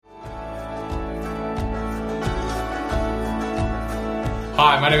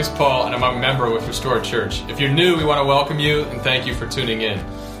Hi, my name is Paul, and I'm a member with Restored Church. If you're new, we want to welcome you and thank you for tuning in.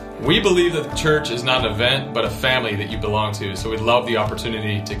 We believe that the church is not an event, but a family that you belong to, so we'd love the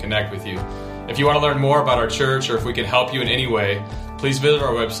opportunity to connect with you. If you want to learn more about our church, or if we can help you in any way, please visit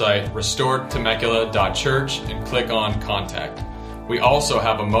our website, restoredtemecula.church, and click on Contact. We also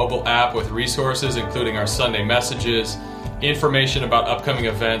have a mobile app with resources, including our Sunday messages, information about upcoming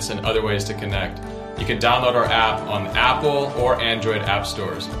events, and other ways to connect. You can download our app on Apple or Android app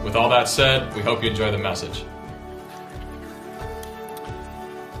stores. With all that said, we hope you enjoy the message.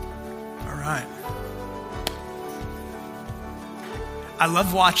 All right. I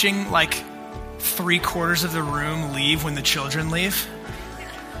love watching like 3/4 of the room leave when the children leave.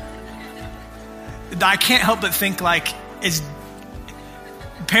 I can't help but think like, as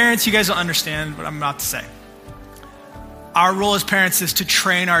parents, you guys will understand what I'm about to say. Our role as parents is to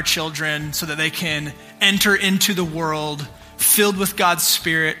train our children so that they can enter into the world filled with God's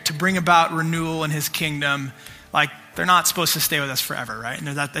Spirit to bring about renewal in His kingdom. Like, they're not supposed to stay with us forever, right? And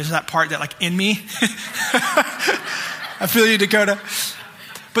there's that part that, like, in me. I feel you, Dakota.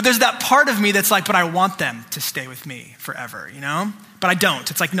 But there's that part of me that's like, but I want them to stay with me forever, you know? But I don't.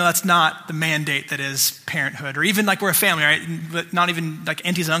 It's like, no, that's not the mandate that is parenthood. Or even like we're a family, right? But not even like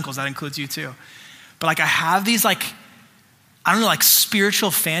aunties and uncles, that includes you too. But like I have these like, I don't know, like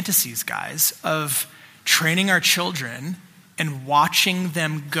spiritual fantasies, guys, of training our children and watching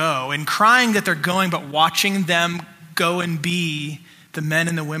them go and crying that they're going, but watching them go and be the men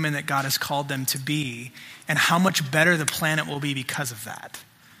and the women that God has called them to be, and how much better the planet will be because of that.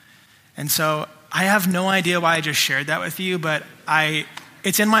 And so I have no idea why I just shared that with you, but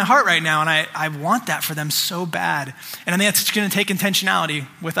it's in my heart right now, and I want that for them so bad. And I think it's going to take intentionality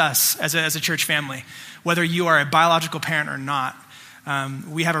with us as a church family. Whether you are a biological parent or not,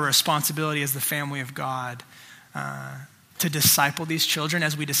 we have a responsibility as the family of God to disciple these children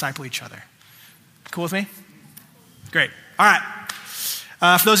as we disciple each other. Cool with me? Great. All right.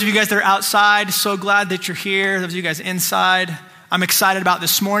 For those of you guys that are outside, so glad that you're here. Those of you guys inside, I'm excited about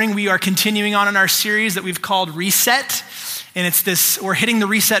this morning. We are continuing on in our series that we've called Reset. And it's this, we're hitting the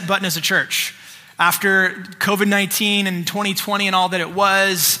reset button as a church. After COVID-19 and 2020 and all that it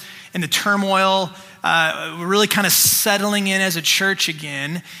was, and the turmoil, we're really kind of settling in as a church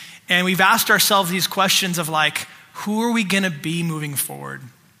again. And we've asked ourselves these questions of like, who are we going to be moving forward?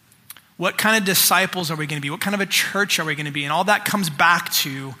 What kind of disciples are we going to be? What kind of a church are we going to be? And all that comes back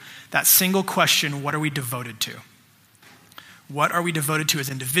to that single question, what are we devoted to? What are we devoted to as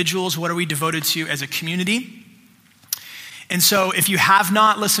individuals? What are we devoted to as a community? And so if you have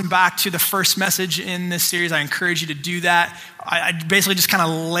not listened back to the first message in this series, I encourage you to do that. I basically just kind of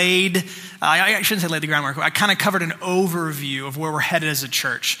I shouldn't say laid the groundwork. I kind of covered an overview of where we're headed as a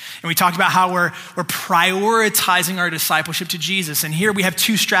church. And we talked about how we're prioritizing our discipleship to Jesus. And here we have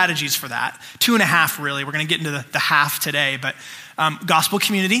 2 strategies for that. 2.5 really. We're going to get into the half today. But gospel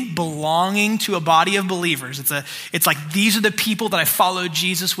community, belonging to a body of believers. It's like these are the people that I followed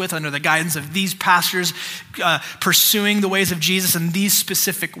Jesus with under the guidance of these pastors, pursuing the ways of Jesus in these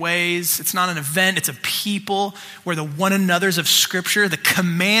specific ways. It's not an event, it's a people where the one another's of Scripture, the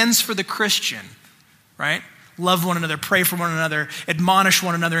commands for the Christian, right? Love one another, pray for one another, admonish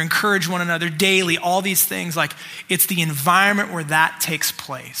one another, encourage one another daily, all these things. Like, it's the environment where that takes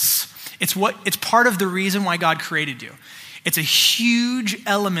place. It's part of the reason why God created you. It's a huge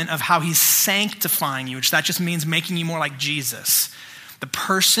element of how He's sanctifying you, which that just means making you more like Jesus. The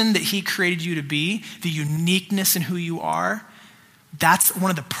person that He created you to be, the uniqueness in who you are, that's one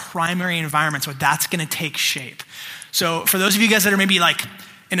of the primary environments where that's going to take shape. So for those of you guys that are maybe like,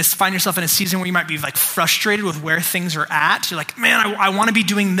 find yourself in a season where you might be like frustrated with where things are at, you're like, man, I want to be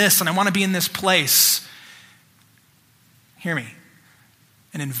doing this and I want to be in this place. Hear me.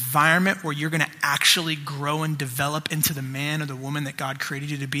 An environment where you're going to actually grow and develop into the man or the woman that God created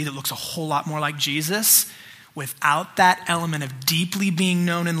you to be that looks a whole lot more like Jesus, without that element of deeply being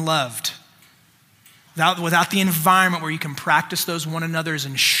known and loved, without the environment where you can practice those one another's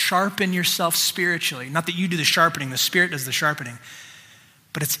and sharpen yourself spiritually. Not that you do the sharpening, the Spirit does the sharpening,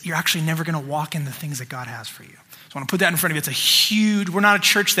 but you're actually never going to walk in the things that God has for you. So I want to put that in front of you. We're not a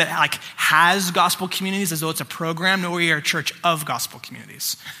church that like has gospel communities as though it's a program. No, we are a church of gospel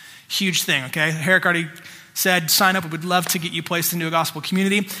communities. Huge thing, okay? Herrick already said, sign up. We would love to get you placed into a gospel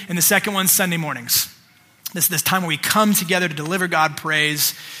community. And the second one's Sunday mornings. This time where we come together to deliver God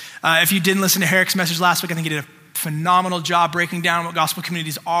praise. If you didn't listen to Herrick's message last week, I think he did a phenomenal job breaking down what gospel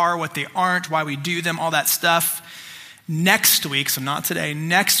communities are, what they aren't, why we do them, all that stuff. Next week, so not today,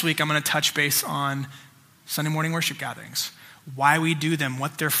 next week I'm going to touch base on Sunday morning worship gatherings, why we do them,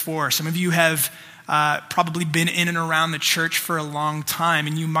 what they're for. Some of you have probably been in and around the church for a long time,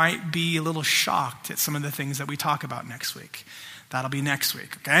 and you might be a little shocked at some of the things that we talk about next week. That'll be next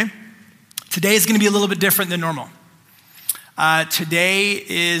week, okay? Today is going to be a little bit different than normal. Today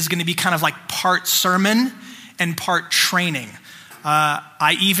is going to be kind of like part sermon and part training.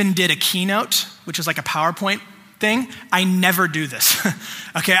 I even did a keynote, which is like a PowerPoint thing. I never do this.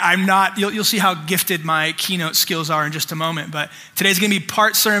 Okay, I'm not, you'll see how gifted my keynote skills are in just a moment, but today's going to be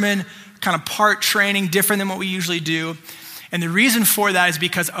part sermon, kind of part training, different than what we usually do. And the reason for that is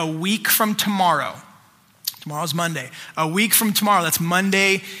because a week from tomorrow's Monday. A week from tomorrow, that's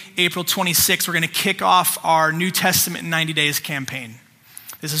Monday, April 26th, we're going to kick off our New Testament in 90 Days campaign.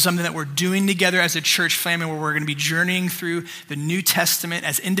 This is something that we're doing together as a church family where we're going to be journeying through the New Testament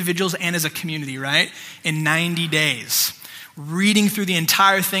as individuals and as a community, right? In 90 days. Reading through the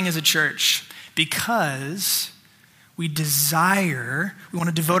entire thing as a church because we want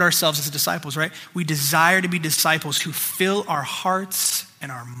to devote ourselves as disciples, right? We desire to be disciples who fill our hearts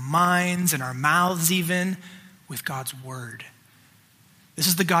and our minds and our mouths even with God's word. This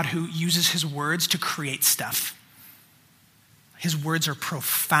is the God who uses his words to create stuff. His words are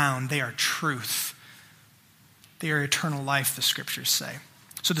profound. They are truth. They are eternal life, the scriptures say.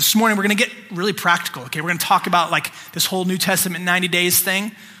 So this morning, we're going to get really practical, okay? We're going to talk about like this whole New Testament 90 days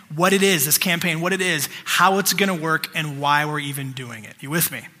thing, what it is, this campaign, what it is, how it's going to work, and why we're even doing it. You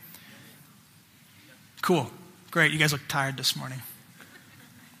with me? Cool. Great. You guys look tired this morning.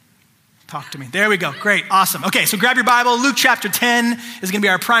 Talk to me. There we go. Great. Awesome. Okay, so grab your Bible. Luke chapter 10 is going to be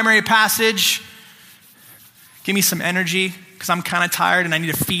our primary passage. Give me some energy because I'm kind of tired and I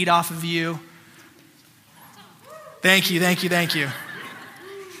need to feed off of you. Thank you.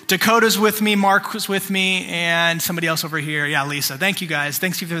 Dakota's with me, Mark was with me, and somebody else over here. Yeah, Lisa. Thank you guys.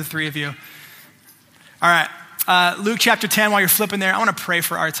 Thanks you for the three of you. All right. Luke chapter 10, while you're flipping there, I want to pray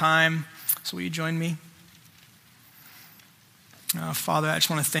for our time. So will you join me? Father, I just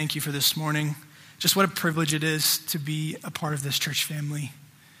want to thank you for this morning. Just what a privilege it is to be a part of this church family.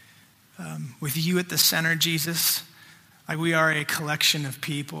 With you at the center, Jesus, like we are a collection of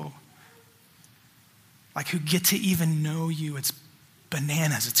people like who get to even know you. It's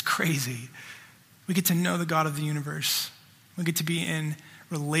bananas. It's crazy. We get to know the God of the universe. We get to be in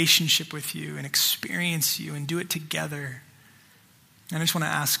relationship with you and experience you and do it together. And I just want to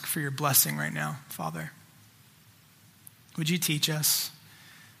ask for your blessing right now, Father. Would you teach us?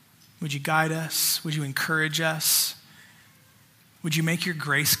 Would you guide us? Would you encourage us? Would you make your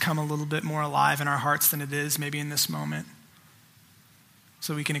grace come a little bit more alive in our hearts than it is maybe in this moment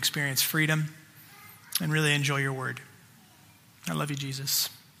so we can experience freedom and really enjoy your word. I love you, Jesus.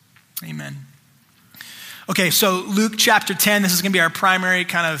 Amen. Okay, so Luke chapter 10, this is going to be our primary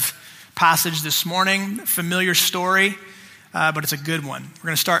kind of passage this morning. Familiar story, but it's a good one. We're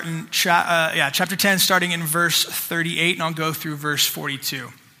going to start in chapter 10, starting in verse 38, and I'll go through verse 42.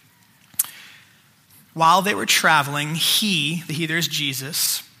 While they were traveling, he, the he there is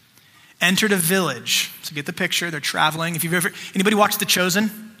Jesus, entered a village. So get the picture, they're traveling. If you've ever, anybody watched The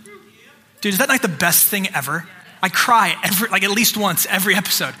Chosen? Dude, is that like the best thing ever? I cry at least once every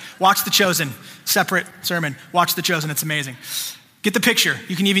episode. Watch The Chosen, separate sermon. Watch The Chosen, it's amazing. Get the picture.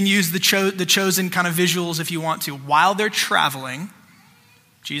 You can even use the Chosen kind of visuals if you want to. While they're traveling,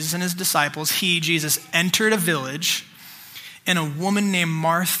 Jesus and his disciples, Jesus, entered a village, and a woman named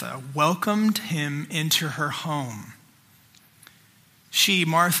Martha welcomed him into her home. She,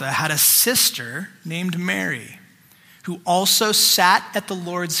 Martha, had a sister named Mary, who also sat at the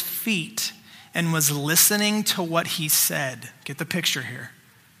Lord's feet and was listening to what he said. Get the picture here.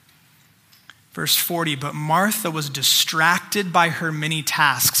 Verse 40, but Martha was distracted by her many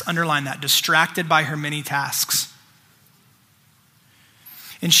tasks. Underline that, distracted by her many tasks.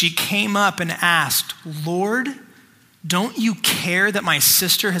 And she came up and asked, Lord, don't you care that my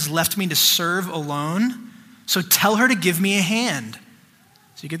sister has left me to serve alone? So tell her to give me a hand.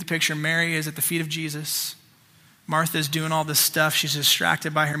 So you get the picture. Mary is at the feet of Jesus. Martha is doing all this stuff. She's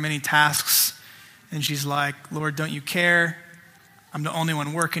distracted by her many tasks. And she's like, Lord, don't you care? I'm the only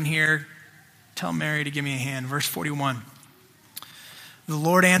one working here. Tell Mary to give me a hand. Verse 41. The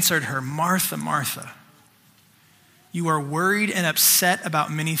Lord answered her, Martha, Martha, you are worried and upset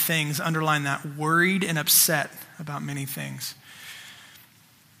about many things. Underline that, worried and upset about many things.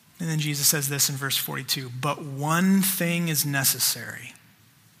 And then Jesus says this in verse 42, but one thing is necessary.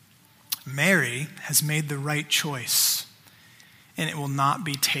 Mary has made the right choice, and it will not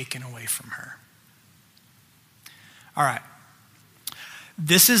be taken away from her. All right.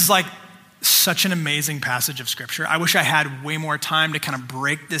 This is like such an amazing passage of scripture. I wish I had way more time to kind of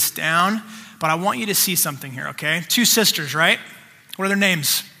break this down, but I want you to see something here, okay? Two sisters, right? What are their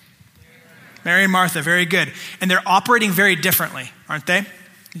names? Mary and Martha, very good. And they're operating very differently, aren't they?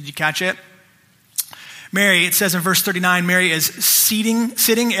 Did you catch it? Mary, it says in verse 39, Mary is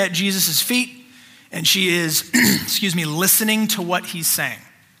sitting at Jesus' feet, and she is, listening to what he's saying.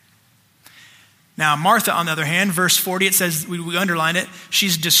 Now, Martha, on the other hand, verse 40, it says, we underline it,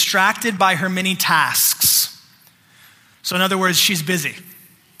 she's distracted by her many tasks. So in other words, she's busy.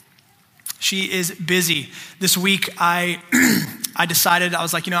 She is busy. This week, I decided, I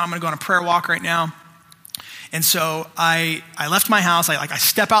was like, I'm going to go on a prayer walk right now. And so I left my house. I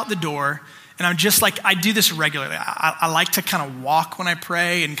step out the door, and I'm just like, I do this regularly. I like to kind of walk when I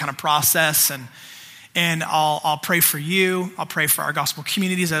pray and kind of process, and I'll pray for you. I'll pray for our gospel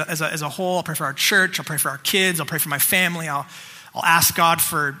communities as a whole. I'll pray for our church. I'll pray for our kids. I'll pray for my family. I'll ask God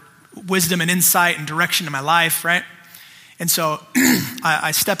for wisdom and insight and direction in my life, right? And so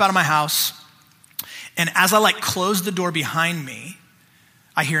I step out of my house, and as I close the door behind me,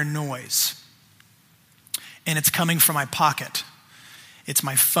 I hear noise. And it's coming from my pocket. It's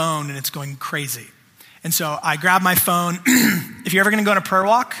my phone, and it's going crazy. And so I grab my phone. If you're ever going to go on a prayer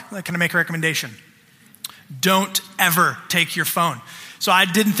walk, can I make a recommendation? Don't ever take your phone. So I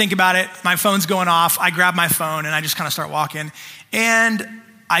didn't think about it. My phone's going off. I grab my phone, and I just kind of start walking. And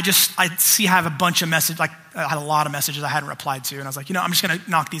I have a bunch of messages. I had a lot of messages I hadn't replied to. And I was like, I'm just going to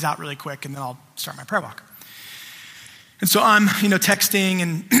knock these out really quick, and then I'll start my prayer walk. And so I'm, texting,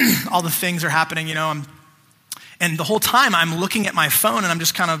 and all the things are happening, and the whole time I'm looking at my phone, and I'm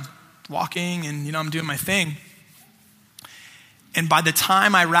just kind of walking, and, I'm doing my thing. And by the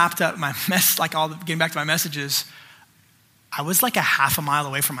time I wrapped up my getting back to my messages, I was like a half a mile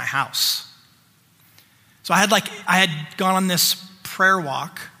away from my house. So I had gone on this prayer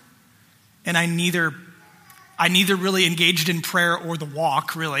walk, and I neither really engaged in prayer or the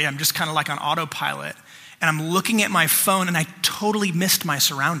walk, really. I'm just kind of on autopilot. And I'm looking at my phone, and I totally missed my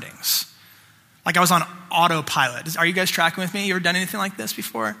surroundings. I was on autopilot. Are you guys tracking with me? You ever done anything like this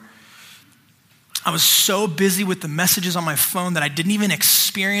before? I was so busy with the messages on my phone that I didn't even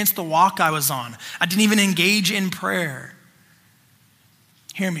experience the walk I was on. I didn't even engage in prayer.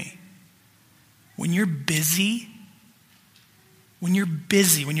 Hear me. When you're busy, when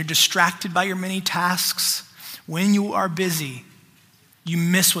you're distracted by your many tasks, when you are busy, you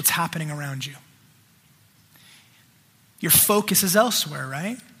miss what's happening around you. Your focus is elsewhere,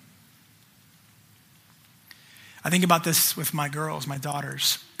 right? I think about this with my girls, my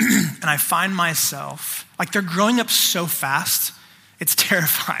daughters, and I find myself, they're growing up so fast, it's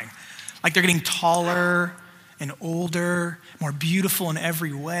terrifying. They're getting taller and older, more beautiful in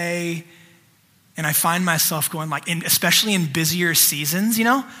every way, and I find myself going especially in busier seasons,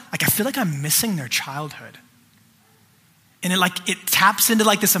 I feel like I'm missing their childhood. And it taps into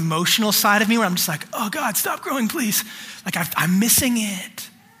this emotional side of me where I'm just oh God, stop growing, please. I'm missing it.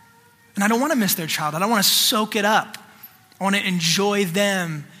 And I don't want to miss their childhood. I want to soak it up. I want to enjoy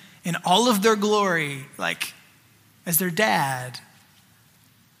them in all of their glory, as their dad.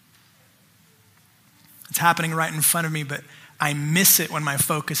 It's happening right in front of me, but I miss it when my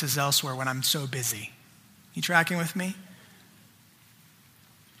focus is elsewhere, when I'm so busy. You tracking with me?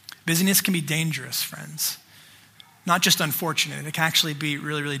 Busyness can be dangerous, friends. Not just unfortunate, it can actually be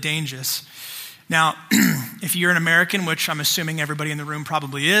really, really dangerous. Now, if you're an American, which I'm assuming everybody in the room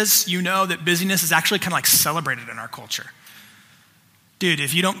probably is, you know that busyness is actually kind of celebrated in our culture. Dude,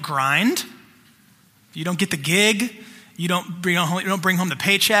 if you don't grind, you don't get the gig, you don't bring home the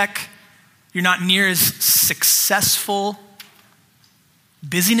paycheck, you're not near as successful.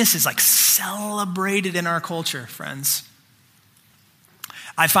 Busyness is celebrated in our culture, friends.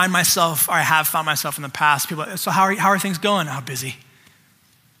 I have found myself in the past, people, so how are things going? Oh, busy.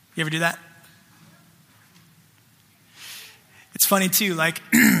 You ever do that? It's funny too,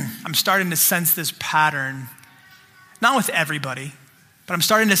 I'm starting to sense this pattern, not with everybody, but I'm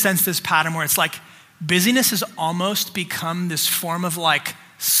starting to sense this pattern where it's busyness has almost become this form of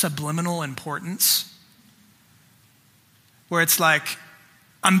subliminal importance, where it's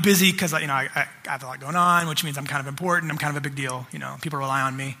I'm busy because I have a lot going on, which means I'm kind of important. I'm kind of a big deal. People rely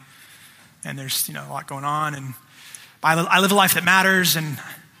on me, and there's a lot going on, and I live a life that matters. And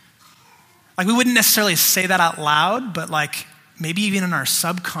we wouldn't necessarily say that out loud, but maybe even in our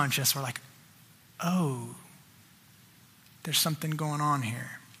subconscious, we're oh, there's something going on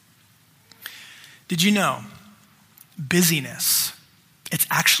here. Did you know busyness? It's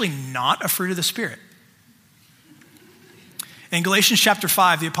actually not a fruit of the Spirit. In Galatians chapter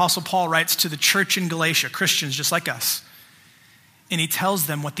 5, the Apostle Paul writes to the church in Galatia, Christians just like us, and he tells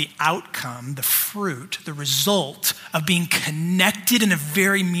them what the outcome, the fruit, the result of being connected in a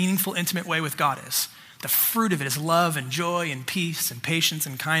very meaningful, intimate way with God is. The fruit of it is love and joy and peace and patience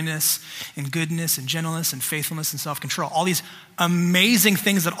and kindness and goodness and gentleness and faithfulness and self-control. All these amazing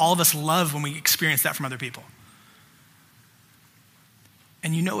things that all of us love when we experience that from other people.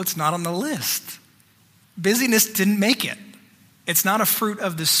 And you know it's not on the list. Busyness didn't make it. It's not a fruit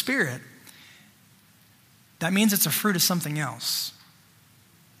of the Spirit. That means it's a fruit of something else.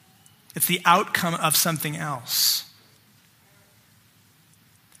 It's the outcome of something else.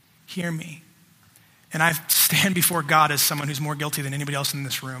 Hear me. And I stand before God as someone who's more guilty than anybody else in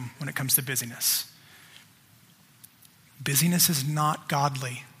this room when it comes to busyness. Busyness is not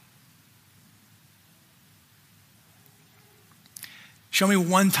godly. Show me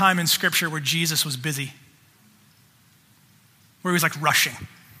one time in Scripture where Jesus was busy, where he was like rushing.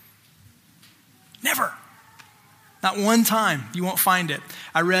 Never. Not one time. You won't find it.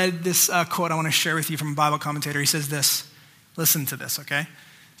 I read this quote I want to share with you from a Bible commentator. He says this. Listen to this, okay?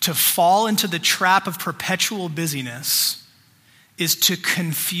 To fall into the trap of perpetual busyness is to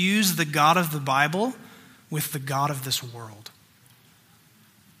confuse the God of the Bible with the God of this world.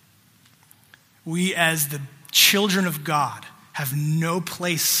 We, as the children of God, have no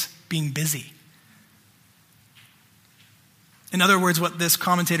place being busy. In other words, what this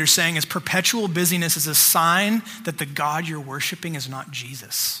commentator is saying is perpetual busyness is a sign that the God you're worshiping is not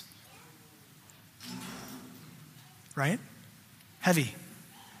Jesus. Right? Heavy.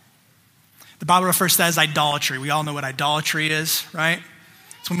 The Bible refers to that as idolatry. We all know what idolatry is, right?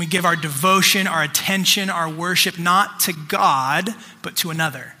 It's when we give our devotion, our attention, our worship, not to God, but to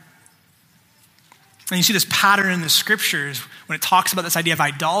another. And you see this pattern in the scriptures when it talks about this idea of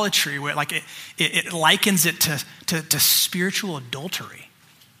idolatry, where it likens it to spiritual adultery.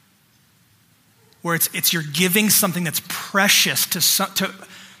 Where it's you're giving something that's precious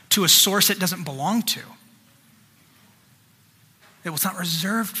to a source it doesn't belong to. It was not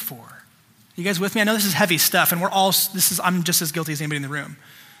reserved for. You guys with me? I know this is heavy stuff, and I'm just as guilty as anybody in the room.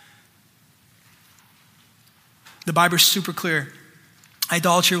 The Bible's super clear.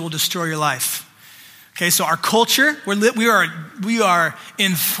 Idolatry will destroy your life. Okay, so our culture, we are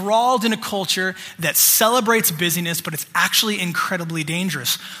enthralled in a culture that celebrates busyness, but it's actually incredibly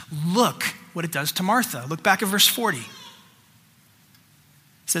dangerous. Look what it does to Martha. Look back at verse 40. It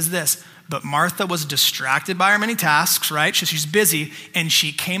says this, but Martha was distracted by her many tasks, right? She's busy, and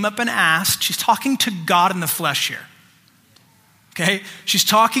she came up and asked. She's talking to God in the flesh here. Okay? She's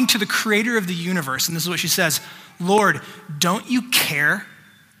talking to the creator of the universe, and this is what she says, Lord, don't you care?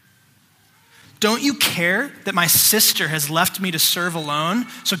 Don't you care that my sister has left me to serve alone?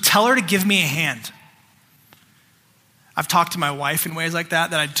 So tell her to give me a hand. I've talked to my wife in ways like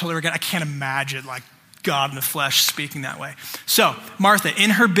that I told her again, I can't imagine like God in the flesh speaking that way. So Martha,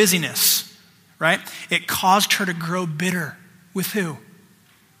 in her busyness, right, it caused her to grow bitter. With who?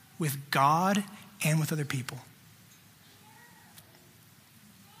 With God and with other people.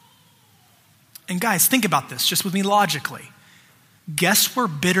 And guys, think about this just with me logically. Guess where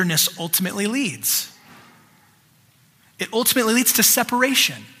bitterness ultimately leads? It ultimately leads to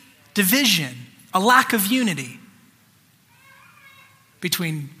separation, division, a lack of unity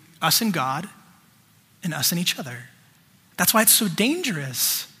between us and God and us and each other. That's why it's so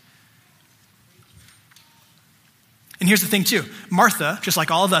dangerous. And here's the thing too. Martha, just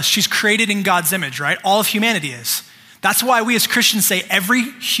like all of us, she's created in God's image, right? All of humanity is. That's why we as Christians say every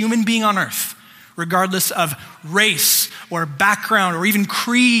human being on earth, regardless of race or background or even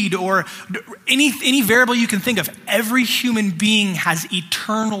creed or any variable you can think of, every human being has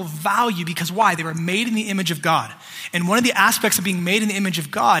eternal value because why? They were made in the image of God. And one of the aspects of being made in the image of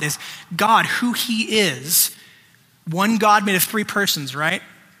God is God, who he is, one God made of three persons, right?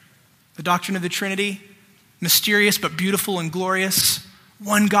 The doctrine of the Trinity, mysterious but beautiful and glorious.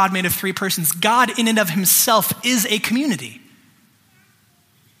 One God made of three persons. God in and of himself is a community.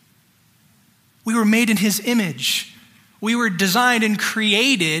 We were made in his image. We were designed and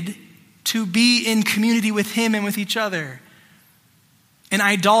created to be in community with him and with each other. And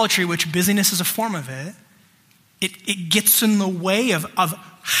idolatry, which busyness is a form of it gets in the way of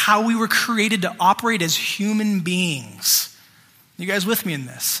how we were created to operate as human beings. You guys with me in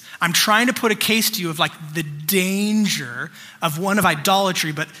this? I'm trying to put a case to you of like the danger of one of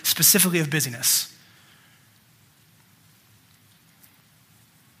idolatry, but specifically of busyness.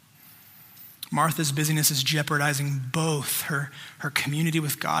 Martha's busyness is jeopardizing both her community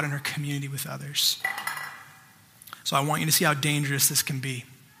with God and her community with others. So I want you to see how dangerous this can be.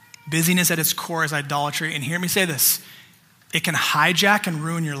 Busyness at its core is idolatry. And hear me say this. It can hijack and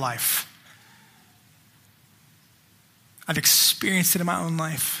ruin your life. I've experienced it in my own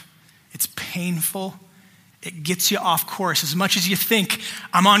life. It's painful it gets you off course. As much as you think,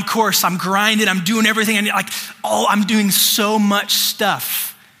 I'm on course, I'm grinding, I'm doing everything, and I'm doing so much stuff.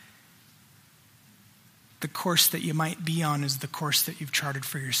 The course that you might be on is the course that you've charted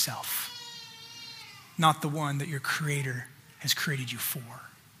for yourself, not the one that your Creator has created you for.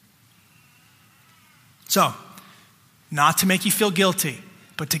 So, not to make you feel guilty,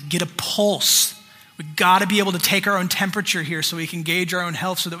 but to get a pulse. We got to be able to take our own temperature here so we can gauge our own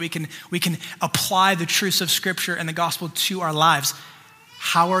health, so that we can apply the truths of Scripture and the gospel to our lives.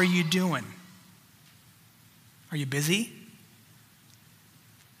 How are you doing? Are you busy?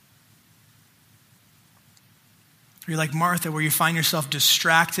 Are you like Martha, where you find yourself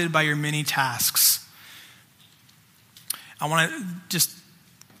distracted by your many tasks? I want to just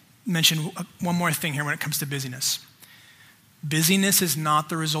mention one more thing here when it comes to busyness. Busyness is not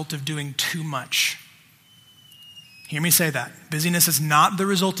the result of doing too much. Hear me say that. Busyness is not the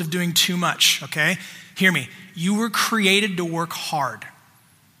result of doing too much, okay? Hear me. You were created to work hard.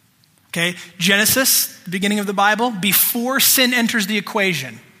 Okay? Genesis, the beginning of the Bible, before sin enters the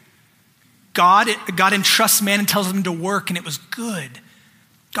equation, God entrusts man and tells him to work, and it was good.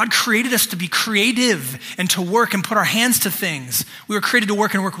 God created us to be creative and to work and put our hands to things. We were created to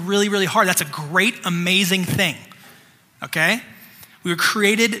work and work really, really hard. That's a great, amazing thing. Okay? We were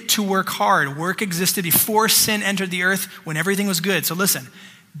created to work hard. Work existed before sin entered the earth, when everything was good. So listen,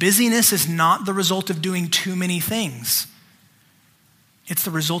 busyness is not the result of doing too many things. It's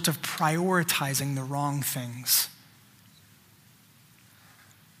the result of prioritizing the wrong things.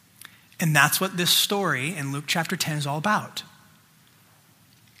 And that's what this story in Luke chapter 10 is all about.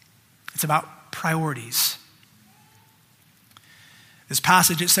 It's about priorities. This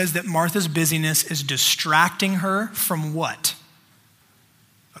passage, it says that Martha's busyness is distracting her from what?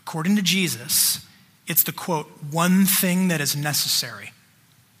 According to Jesus, it's the quote, one thing that is necessary.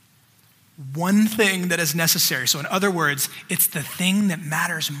 One thing that is necessary. So in other words, it's the thing that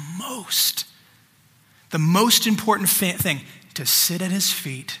matters most. The most important thing, to sit at his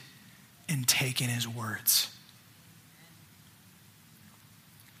feet and take in his words.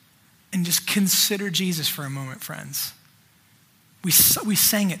 And just consider Jesus for a moment, friends. We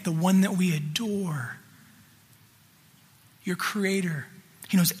sang it, the one that we adore. Your Creator.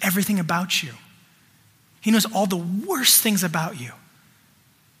 He knows everything about you. He knows all the worst things about you.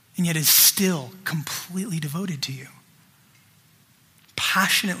 And yet is still completely devoted to you.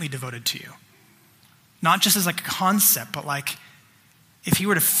 Passionately devoted to you. Not just as like a concept, but like if he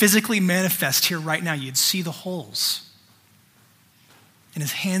were to physically manifest here right now, you'd see the holes in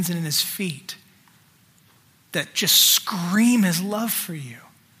his hands and in his feet that just scream his love for you.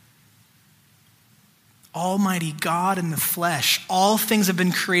 Almighty God in the flesh, all things have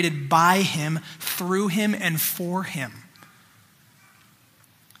been created by him, through him, and for him.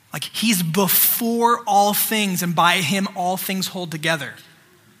 Like he's before all things, and by him all things hold together.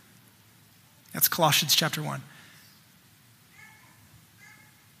 That's Colossians chapter 1.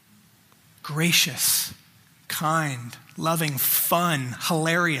 Gracious, kind, loving, fun,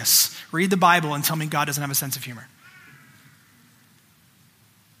 hilarious. Read the Bible and tell me God doesn't have a sense of humor.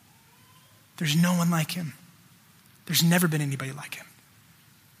 There's no one like him. There's never been anybody like him.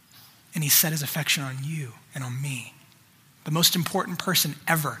 And he set his affection on you and on me. The most important person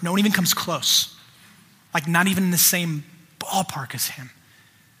ever. No one even comes close. Like not even in the same ballpark as him.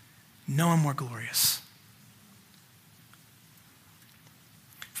 No one more glorious.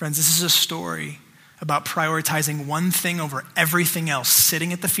 Friends, this is a story about prioritizing one thing over everything else,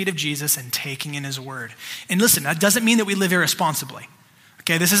 sitting at the feet of Jesus and taking in his word. And listen, that doesn't mean that we live irresponsibly.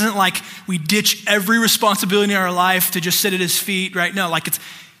 Okay, this isn't like we ditch every responsibility in our life to just sit at his feet, right? No, like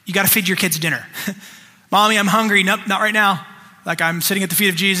you got to feed your kids dinner. Mommy, I'm hungry. Nope, not right now. Like I'm sitting at the feet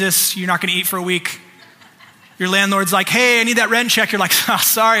of Jesus. You're not going to eat for a week. Your landlord's like, hey, I need that rent check. You're like, oh,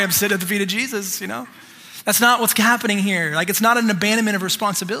 sorry, I'm sitting at the feet of Jesus, you know? That's not what's happening here. Like it's not an abandonment of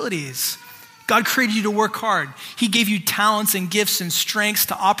responsibilities. God created you to work hard. He gave you talents and gifts and strengths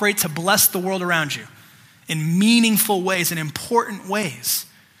to operate, to bless the world around you in meaningful ways, in important ways.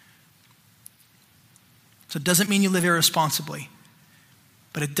 So it doesn't mean you live irresponsibly,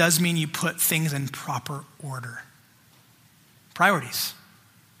 but it does mean you put things in proper order. Priorities.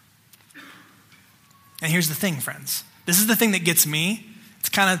 And here's the thing, friends. This is the thing that gets me. It's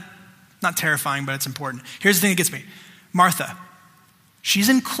kind of not terrifying, but it's important. Here's the thing that gets me. Martha, she's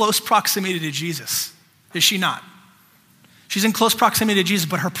in close proximity to Jesus, is she not? She's in close proximity to Jesus,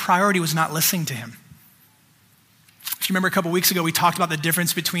 but her priority was not listening to him. If you remember a couple weeks ago, we talked about the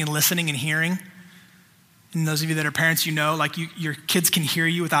difference between listening and hearing. And those of you that are parents, you know, like your kids can hear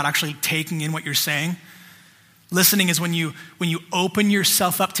you without actually taking in what you're saying. Listening is when you open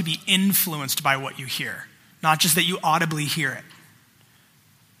yourself up to be influenced by what you hear. not just that you audibly hear it.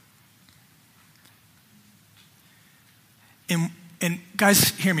 And guys,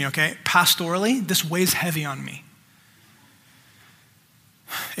 hear me, okay? Pastorally, this weighs heavy on me.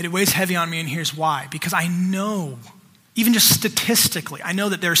 It weighs heavy on me, and here's why. Because I know, even just statistically, I know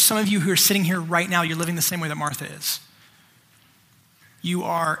that there are some of you who are sitting here right now, you're living the same way that Martha is. You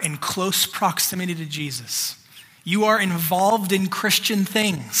are in close proximity to Jesus. You are involved in Christian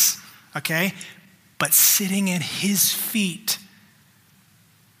things, okay? But sitting at his feet,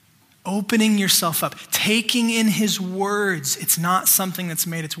 opening yourself up, taking in his words, it's not something that's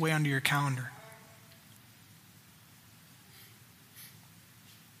made its way onto your calendar.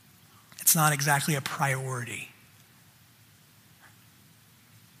 It's not exactly a priority.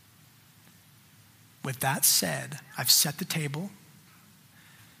 With that said, I've set the table.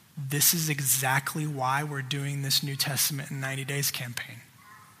 This is exactly why we're doing this New Testament in 90 Days campaign.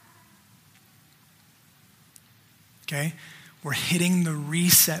 Okay? We're hitting the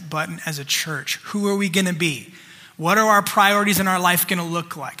reset button as a church. Who are we going to be? What are our priorities in our life going to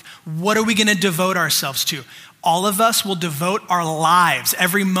look like? What are we going to devote ourselves to? All of us will devote our lives,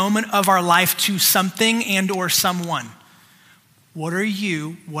 every moment of our life, to something and or someone. What are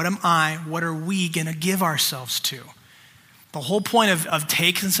you? What am I? What are we going to give ourselves to? The whole point of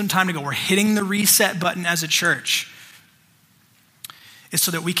taking some time to go, we're hitting the reset button as a church, is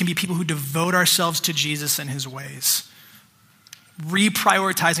so that we can be people who devote ourselves to Jesus and his ways.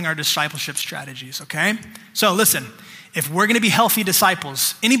 Reprioritizing our discipleship strategies, okay? So listen, if we're going to be healthy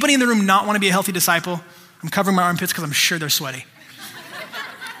disciples, anybody in the room not want to be a healthy disciple? I'm covering my armpits because I'm sure they're sweaty.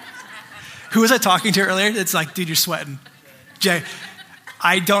 Who was I talking to earlier? It's like, dude, you're sweating. Jay,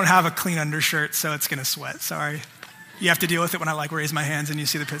 I don't have a clean undershirt, so it's going to sweat. Sorry. You have to deal with it when I raise my hands and you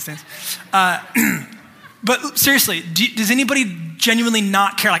see the pit stains. But seriously, does anybody genuinely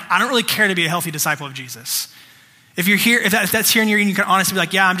not care? I don't really care to be a healthy disciple of Jesus. If you're here, if that's here and you can honestly be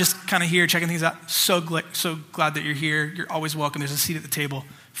like, yeah, I'm just kind of here checking things out. So glad that you're here. You're always welcome. There's a seat at the table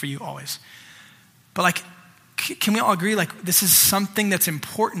for you always. But can we all agree? This is something that's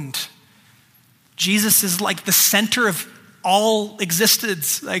important. Jesus is the center of all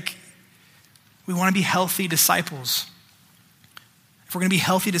existence. We want to be healthy disciples. If we're going to be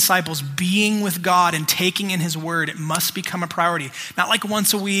healthy disciples, being with God and taking in his word, it must become a priority. Not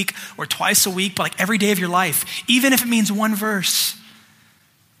once a week or twice a week, but every day of your life, even if it means one verse.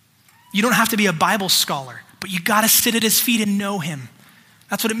 You don't have to be a Bible scholar, but you got to sit at his feet and know him.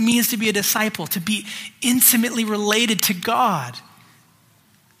 That's what it means to be a disciple, to be intimately related to God.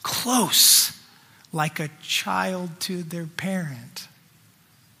 Close, like a child to their parent.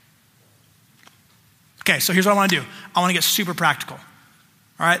 Okay, so here's what I want to do. I want to get super practical.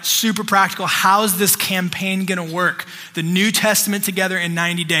 All right, super practical. How's this campaign going to work? The New Testament together in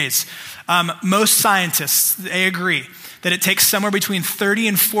 90 days. Most scientists, they agree that it takes somewhere between 30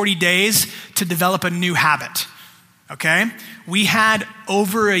 and 40 days to develop a new habit. Okay? We had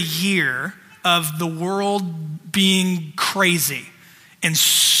over a year of the world being crazy, and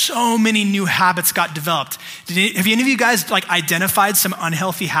so many new habits got developed. Have any of you guys identified some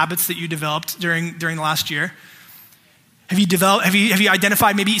unhealthy habits that you developed during the last year? Have you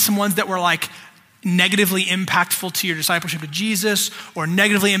identified maybe some ones that were negatively impactful to your discipleship of Jesus, or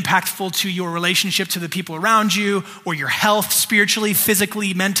negatively impactful to your relationship to the people around you, or your health spiritually,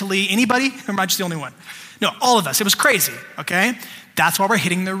 physically, mentally? Anybody? Or am I just the only one? No, all of us. It was crazy, okay? That's why we're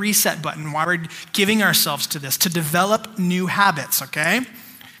hitting the reset button, why we're giving ourselves to this, to develop new habits, okay?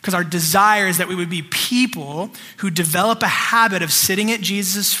 Because our desire is that we would be people who develop a habit of sitting at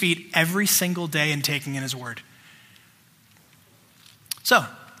Jesus' feet every single day and taking in his word. So,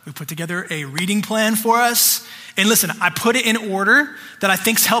 we put together a reading plan for us. And listen, I put it in order that I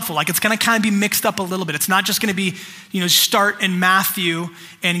think is helpful. It's going to kind of be mixed up a little bit. It's not just going to be, start in Matthew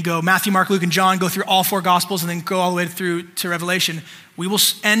and go Matthew, Mark, Luke, and John, go through all four Gospels and then go all the way through to Revelation. We will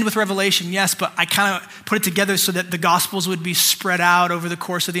end with Revelation, yes, but I kind of put it together so that the Gospels would be spread out over the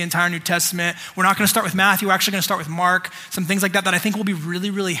course of the entire New Testament. We're not going to start with Matthew. We're actually going to start with Mark, some things like that I think will be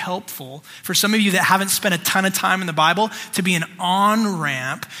really, really helpful for some of you that haven't spent a ton of time in the Bible to be an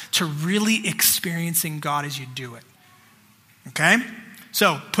on-ramp to really experiencing God as you do it. Okay?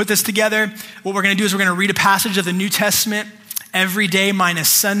 So put this together. What we're going to do is we're going to read a passage of the New Testament every day minus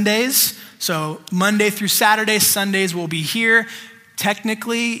Sundays. So Monday through Saturday, Sundays will be here.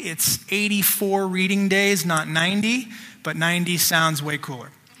 Technically, it's 84 reading days, not 90, but 90 sounds way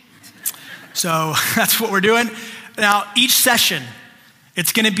cooler. So that's what we're doing. Now, each session,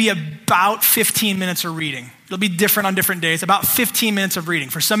 it's going to be about 15 minutes of reading. It'll be different on different days, about 15 minutes of reading.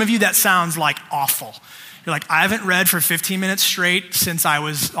 For some of you, that sounds awful. You're I haven't read for 15 minutes straight since I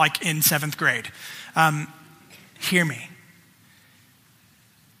was in 7th grade. hear me.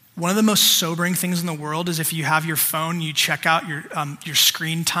 One of the most sobering things in the world is if you have your phone, you check out your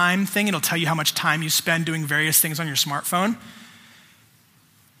screen time thing, it'll tell you how much time you spend doing various things on your smartphone.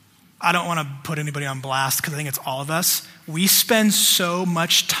 I don't want to put anybody on blast because I think it's all of us. We spend so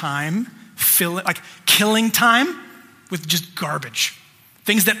much time killing time with just garbage.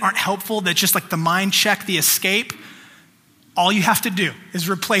 Things that aren't helpful, that just like the mind check, the escape. All you have to do is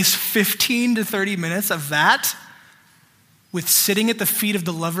replace 15 to 30 minutes of that with sitting at the feet of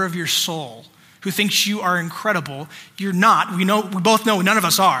the lover of your soul who thinks you are incredible. You're not. We both know none of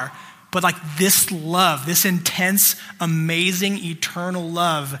us are. But like this love, this intense, amazing, eternal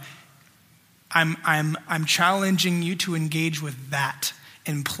love, I'm challenging you to engage with that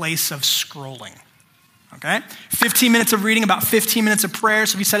in place of scrolling. Okay? 15 minutes of reading, about 15 minutes of prayer.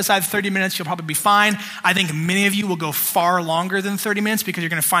 So if you set aside 30 minutes, you'll probably be fine. I think many of you will go far longer than 30 minutes because you're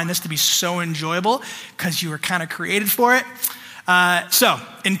going to find this to be so enjoyable because you were kind of created for it. So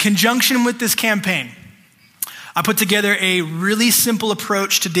in conjunction with this campaign, I put together a really simple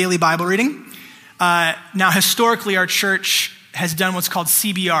approach to daily Bible reading. Now, historically, our church has done what's called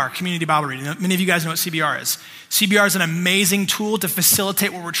CBR, Community Bible Reading. Many of you guys know what CBR is. CBR is an amazing tool to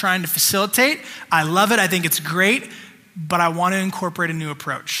facilitate what we're trying to facilitate. I love it. I think it's great, but I want to incorporate a new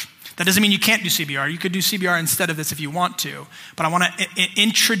approach. That doesn't mean you can't do CBR. You could do CBR instead of this if you want to, but I want to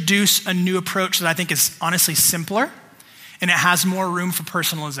introduce a new approach that I think is honestly simpler, and it has more room for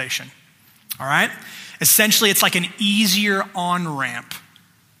personalization. All right? Essentially, it's like an easier on-ramp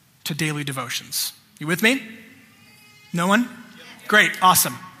to daily devotions. You with me? No one? Great,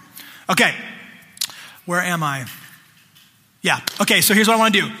 awesome. Okay, where am I? Yeah, okay, so here's what I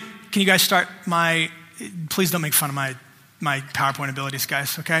want to do. Can you guys start please don't make fun of my PowerPoint abilities,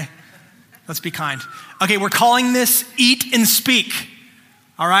 guys, okay? Let's be kind. Okay, we're calling this Eat and Speak,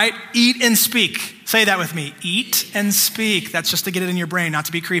 all right? Eat and speak. Say that with me, eat and speak. That's just to get it in your brain, not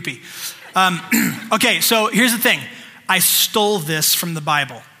to be creepy. Okay, so here's the thing. I stole this from the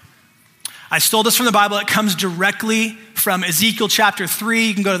Bible. It comes directly from Ezekiel chapter 3.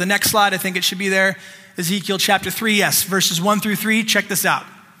 You can go to the next slide. I think it should be there. Ezekiel chapter 3, yes, verses 1 through 3. Check this out.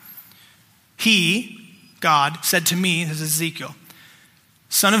 He, God, said to me, this is Ezekiel,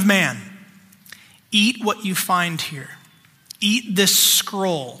 Son of man, eat what you find here. Eat this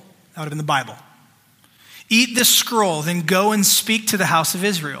scroll. That would have been the Bible. Eat this scroll, then go and speak to the house of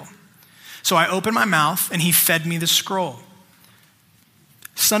Israel. So I opened my mouth, and he fed me the scroll.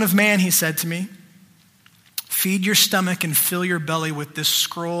 Son of man, he said to me, feed your stomach and fill your belly with this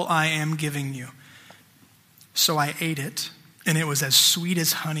scroll I am giving you. So I ate it, and it was as sweet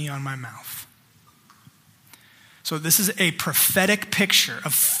as honey on my mouth. So this is a prophetic picture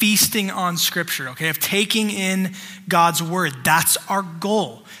of feasting on Scripture, okay, of taking in God's word. That's our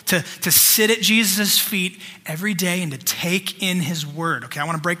goal, to sit at Jesus' feet every day and to take in his word. Okay, I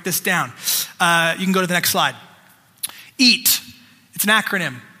want to break this down. You can go to the next slide. Eat. It's an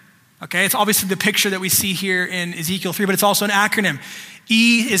acronym, okay? It's obviously the picture that we see here in Ezekiel 3, but it's also an acronym.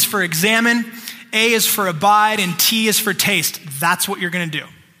 E is for examine, A is for abide, and T is for taste. That's what you're going to do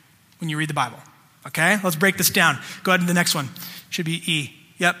when you read the Bible, okay? Let's break this down. Go ahead to the next one. Should be E.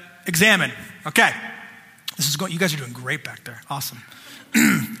 Yep, examine. Okay. You guys are doing great back there. Awesome.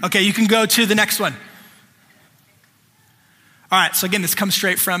 Okay, you can go to the next one. All right, so again, this comes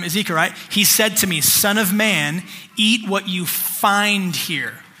straight from Ezekiel, right? He said to me, Son of man, eat what you find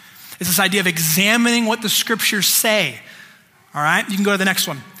here. It's this idea of examining what the scriptures say. All right, you can go to the next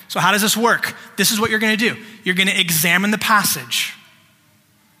one. So how does this work? This is what you're going to do. You're going to examine the passage.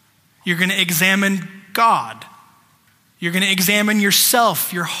 You're going to examine God. You're going to examine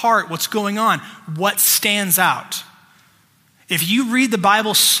yourself, your heart, what's going on, what stands out. If you read the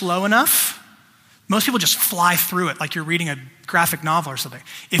Bible slow enough, most people just fly through it like you're reading a graphic novel or something.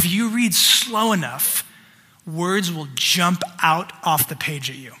 If you read slow enough, words will jump out off the page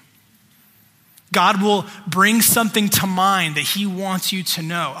at you. God will bring something to mind that he wants you to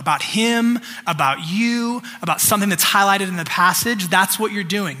know about him, about you, about something that's highlighted in the passage. That's what you're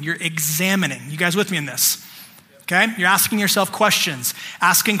doing. You're examining. You guys with me in this? Okay? You're asking yourself questions.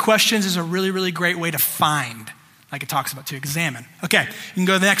 Asking questions is a really, really great way to find, like it talks about, to examine. Okay, you can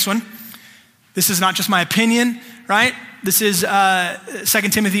go to the next one. This is not just my opinion, right? This is 2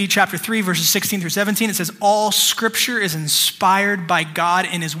 Timothy chapter 3, verses 16 through 17. It says, all scripture is inspired by God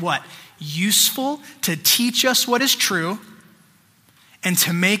and is what? Useful to teach us what is true and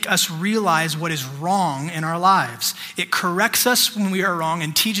to make us realize what is wrong in our lives. It corrects us when we are wrong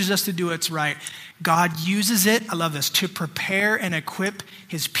and teaches us to do what's right. God uses it, I love this, to prepare and equip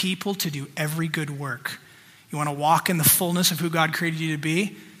his people to do every good work. You want to walk in the fullness of who God created you to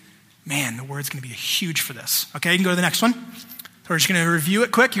be? Man, the word's going to be huge for this. Okay, you can go to the next one. So we're just going to review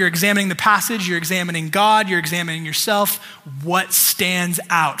it quick. You're examining the passage. You're examining God. You're examining yourself. What stands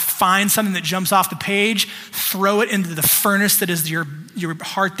out? Find something that jumps off the page. Throw it into the furnace that is your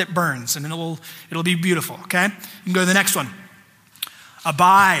heart that burns, and it'll be beautiful, okay? You can go to the next one.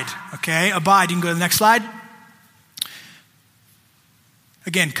 Abide, okay? Abide. You can go to the next slide.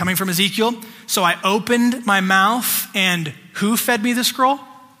 Again, coming from Ezekiel. So I opened my mouth, and who fed me the scroll?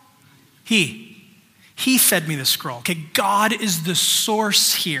 He fed me the scroll. Okay, God is the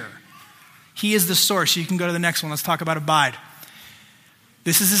source here. He is the source. You can go to the next one. Let's talk about abide.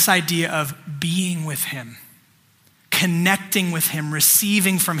 This is this idea of being with him, connecting with him,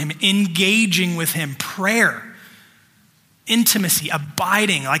 receiving from him, engaging with him, prayer, intimacy,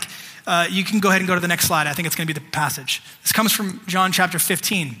 abiding. Like you can go ahead and go to the next slide. I think it's going to be the passage. This comes from John chapter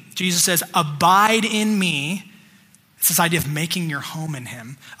 15. Jesus says, abide in me. It's this idea of making your home in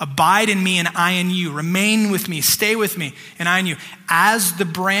him. Abide in me and I in you. Remain with me, stay with me, and I in you. As the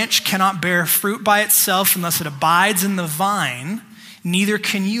branch cannot bear fruit by itself unless it abides in the vine, neither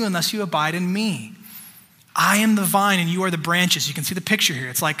can you unless you abide in me. I am the vine and you are the branches. You can see the picture here.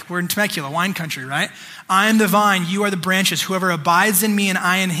 It's like we're in Temecula, wine country, right? I am the vine, you are the branches. Whoever abides in me and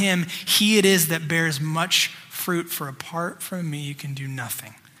I in him, he it is that bears much fruit, for apart from me you can do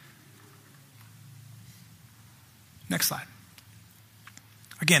nothing. Next slide.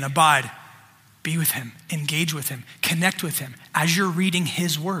 Again, abide, be with him, engage with him, connect with him as you're reading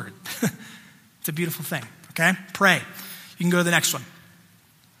his word. It's a beautiful thing, okay? Pray. You can go to the next one.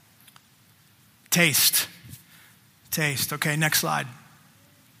 Taste. Okay, next slide.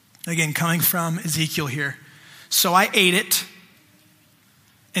 Again, coming from Ezekiel here. So I ate it,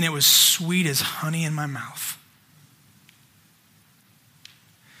 and it was sweet as honey in my mouth.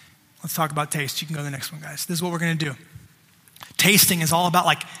 Let's talk about taste. You can go to the next one, guys. This is what we're going to do. Tasting is all about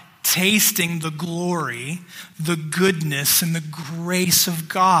like tasting the glory, the goodness, and the grace of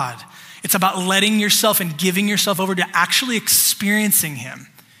God. It's about letting yourself and giving yourself over to actually experiencing him.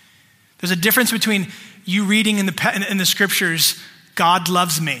 There's a difference between you reading in the scriptures, God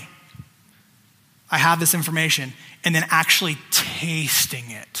loves me, I have this information, and then actually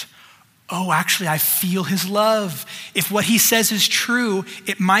tasting it. Oh, actually, I feel his love. If what he says is true,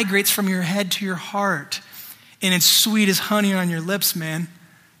 it migrates from your head to your heart. And it's sweet as honey on your lips, man.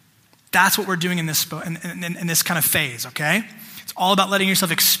 That's what we're doing in this kind of phase, okay? It's all about letting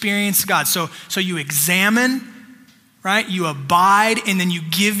yourself experience God. So you examine, right? You abide, and then you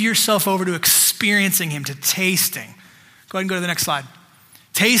give yourself over to experiencing him, to tasting. Go ahead and go to the next slide.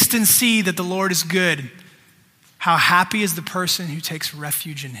 Taste and see that the Lord is good. How happy is the person who takes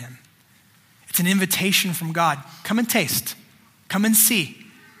refuge in him. It's an invitation from God. Come and taste. Come and see.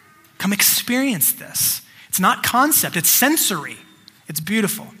 Come experience this. It's not concept, it's sensory. It's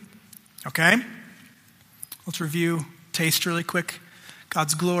beautiful. Okay? Let's review taste really quick.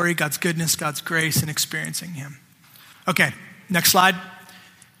 God's glory, God's goodness, God's grace, and experiencing him. Okay, next slide.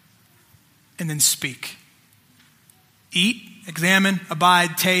 And then speak. Eat, examine,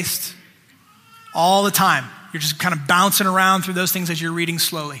 abide, taste. All the time. You're just kind of bouncing around through those things as you're reading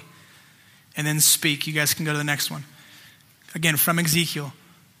slowly. And then speak. You guys can go to the next one. Again, from Ezekiel.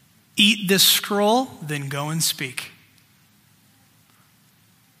 Eat this scroll, then go and speak.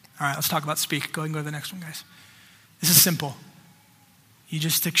 All right, let's talk about speak. Go ahead and go to the next one, guys. This is simple. You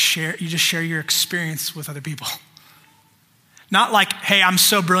just share your experience with other people. Not like, hey, I'm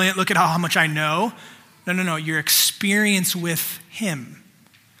so brilliant, look at how much I know. No, your experience with him.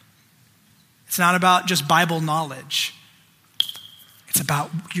 It's not about just Bible knowledge. It's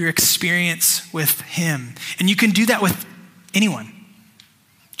about your experience with him. And you can do that with anyone.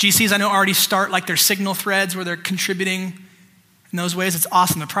 GCs, I know, already start like their signal threads where they're contributing in those ways. It's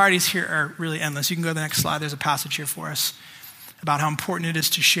awesome. The priorities here are really endless. You can go to the next slide. There's a passage here for us about how important it is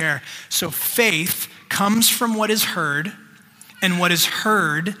to share. So faith comes from what is heard, and what is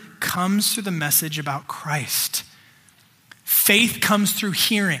heard comes through the message about Christ. Faith comes through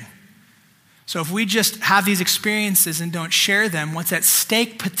hearing. So if we just have these experiences and don't share them, what's at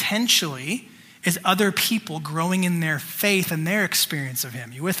stake potentially is other people growing in their faith and their experience of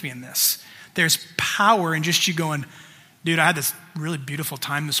him. You with me in this? There's power in just you going, dude, I had this really beautiful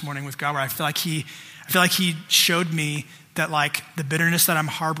time this morning with God where I feel like he showed me that like the bitterness that I'm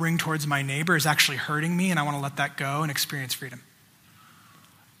harboring towards my neighbor is actually hurting me, and I want to let that go and experience freedom.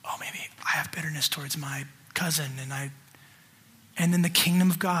 Oh, maybe I have bitterness towards my cousin, and then the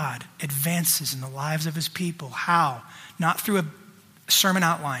kingdom of God advances in the lives of his people. How? Not through a sermon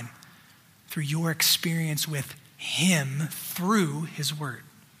outline, through your experience with him through his word.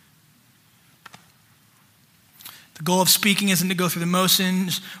 The goal of speaking isn't to go through the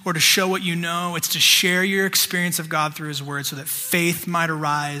motions or to show what you know. It's to share your experience of God through his word so that faith might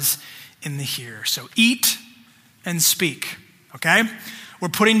arise in the hearer. So eat and speak, okay? We're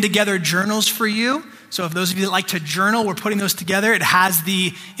putting together journals for you. So if those of you that like to journal, we're putting those together. It has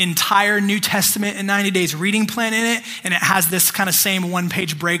the entire New Testament in 90 days reading plan in it, and it has this kind of same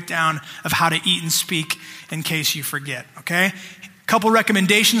one-page breakdown of how to eat and speak in case you forget, okay? A couple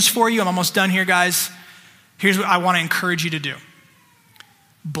recommendations for you. I'm almost done here, guys. Here's what I want to encourage you to do.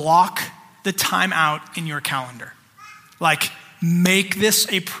 Block the time out in your calendar. Like, make this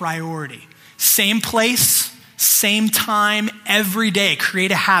a priority. Same place, same time, every day.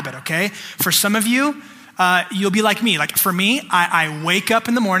 Create a habit, okay? For some of you, you'll be like me. Like for me, I wake up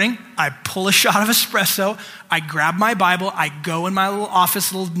in the morning, I pull a shot of espresso, I grab my Bible, I go in my little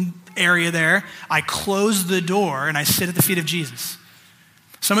office, little area there, I close the door, and I sit at the feet of Jesus.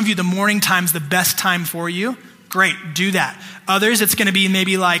 Some of you, the morning time's the best time for you. Great, do that. Others, it's going to be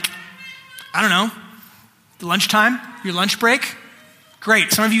maybe like, I don't know, lunchtime, your lunch break.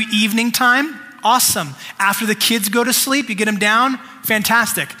 Great. Some of you, evening time. Awesome. After the kids go to sleep, you get them down.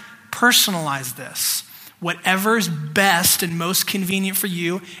 Fantastic. Personalize this. Whatever's best and most convenient for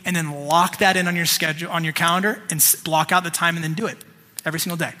you, and then lock that in on your schedule, on your calendar, and block out the time and then do it every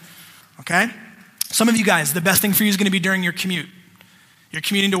single day. Okay? Some of you guys, the best thing for you is going to be during your commute. You're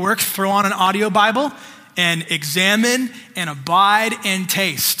commuting to work, throw on an audio Bible and examine and abide and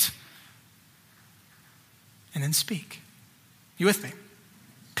taste. And then speak. You with me?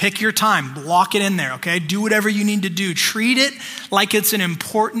 Pick your time, block it in there, okay? Do whatever you need to do. Treat it like it's an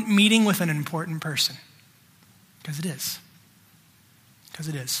important meeting with an important person. Because it is. Because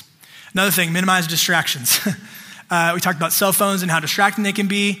it is. Another thing, minimize distractions. We talked about cell phones and how distracting they can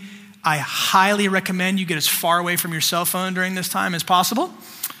be. I highly recommend you get as far away from your cell phone during this time as possible.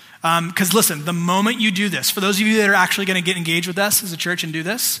 Because listen, the moment you do this, for those of you that are actually going to get engaged with us as a church and do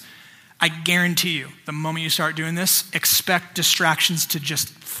this, I guarantee you, the moment you start doing this, expect distractions to just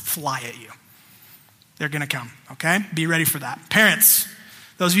fly at you. They're going to come, okay? Be ready for that. Parents,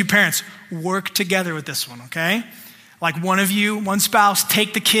 those of you parents, work together with this one, okay? Like one spouse,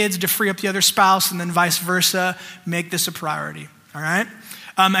 take the kids to free up the other spouse, and then vice versa. Make this a priority, all right?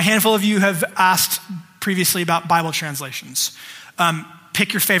 A handful of you have asked previously about Bible translations.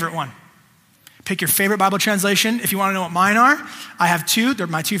 Pick your favorite one. Pick your favorite Bible translation. If you want to know what mine are, I have two. They're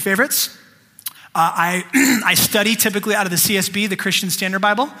my two favorites. I study typically out of the CSB, the Christian Standard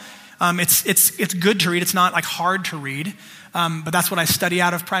Bible. It's good to read. It's not like hard to read, but that's what I study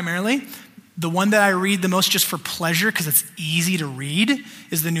out of primarily. The one that I read the most just for pleasure because it's easy to read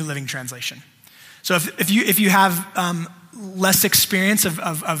is the New Living Translation. So if you have less experience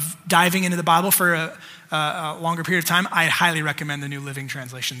of diving into the Bible for a longer period of time, I highly recommend the New Living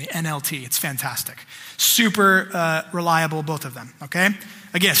Translation, the NLT. It's fantastic. Super reliable, both of them, okay?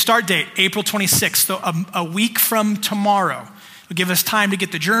 Again, start date, April 26th, so a week from tomorrow. It'll give us time to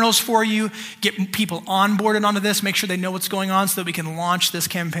get the journals for you, get people onboarded onto this, make sure they know what's going on so that we can launch this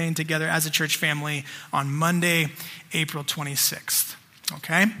campaign together as a church family on Monday, April 26th,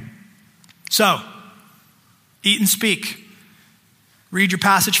 okay? So, eat and speak. Read your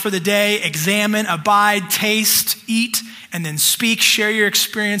passage for the day, examine, abide, taste, eat, and then speak. Share your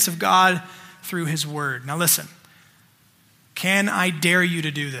experience of God through his word. Now listen, can I dare you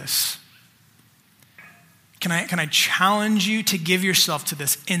to do this? Can I challenge you to give yourself to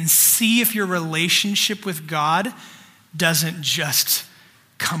this and see if your relationship with God doesn't just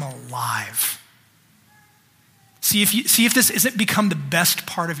come alive? See if this isn't become the best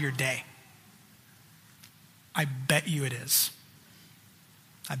part of your day. I bet you it is.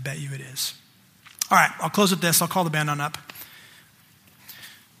 I bet you it is. All right, I'll close with this. I'll call the band on up.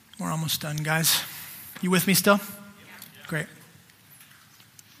 We're almost done, guys. You with me still? Great.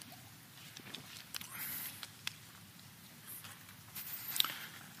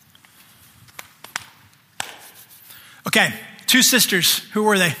 Okay, two sisters. Who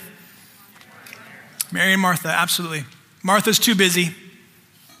were they? Mary and Martha, absolutely. Martha's too busy.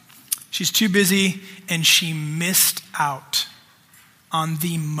 She's too busy, and she missed out on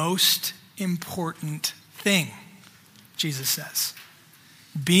the most important thing, Jesus says.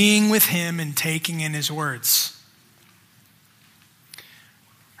 Being with him and taking in his words.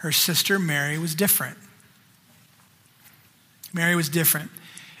 Her sister Mary was different. Mary was different.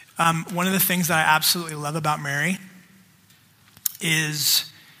 One of the things that I absolutely love about Mary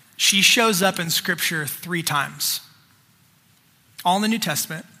is she shows up in Scripture 3 times. All in the New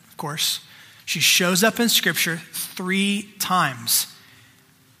Testament, of course. She shows up in Scripture 3 times.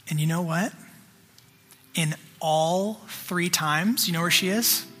 And you know what? In all 3 times, you know where she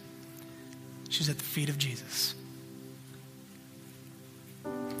is? She's at the feet of Jesus.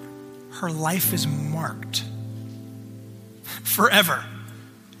 her life is marked forever.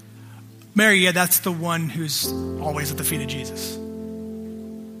 Mary, yeah, that's the one who's always at the feet of Jesus.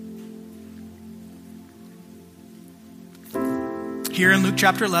 Here in Luke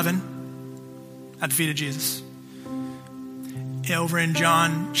chapter 11, at the feet of Jesus. Over in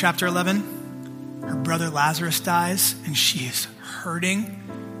John chapter 11, her brother Lazarus dies and she is hurting.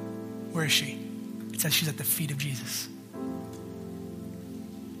 Where is she? It says she's at the feet of Jesus.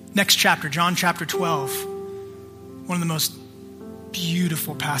 Next chapter, John chapter 12, one of the most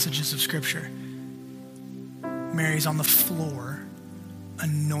beautiful passages of Scripture. Mary's on the floor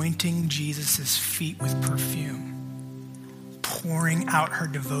anointing Jesus' feet with perfume, pouring out her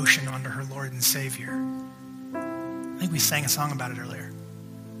devotion onto her Lord and Savior. I think we sang a song about it earlier.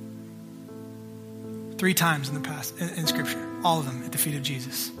 3 times in the past, in Scripture, all of them at the feet of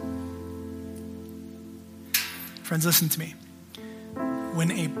Jesus. Friends, listen to me. When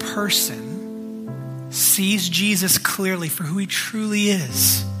a person sees Jesus clearly for who he truly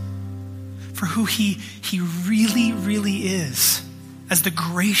is, for who he really, really is, as the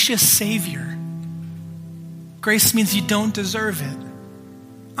gracious Savior. Grace means you don't deserve it.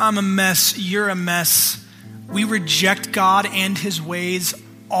 I'm a mess, you're a mess. We reject God and his ways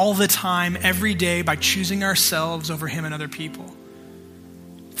all the time, every day, by choosing ourselves over him and other people,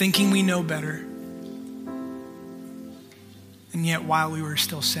 thinking we know better. And yet, while we were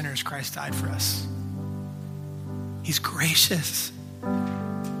still sinners, Christ died for us. He's gracious.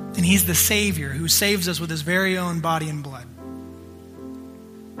 And he's the Savior who saves us with his very own body and blood.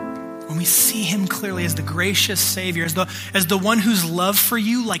 When we see him clearly as the gracious Savior, as the one whose love for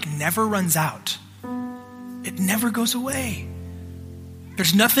you never runs out. It never goes away.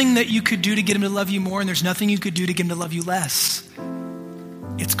 There's nothing that you could do to get him to love you more, and there's nothing you could do to get him to love you less.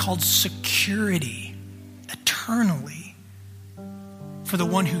 It's called security, eternally, for the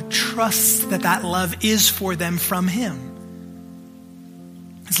one who trusts that love is for them from him.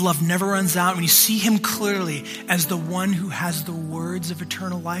 His love never runs out. When you see him clearly as the one who has the words of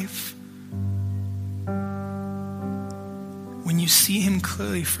eternal life, when you see him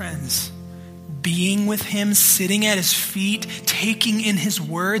clearly, friends, being with him, sitting at his feet, taking in his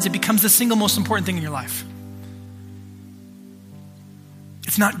words, it becomes the single most important thing in your life.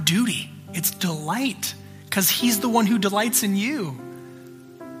 It's not duty, it's delight, because he's the one who delights in you.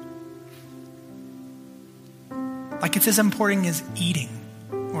 It's as important as eating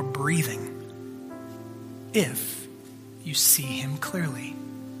or breathing, if you see him clearly.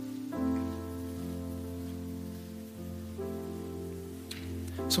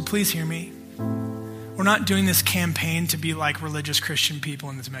 So please hear me. We're not doing this campaign to be like religious Christian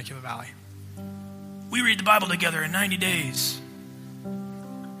people in the Temecula Valley. We read the Bible together in 90 days.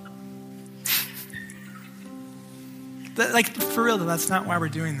 For real though, that's not why we're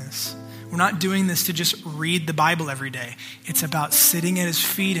doing this. We're not doing this to just read the Bible every day. It's about sitting at his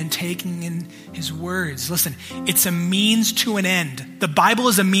feet and taking in his words. Listen, it's a means to an end. The Bible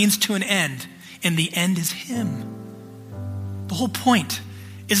is a means to an end, and the end is him. The whole point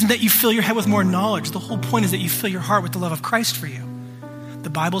isn't that you fill your head with more knowledge. The whole point is that you fill your heart with the love of Christ for you. The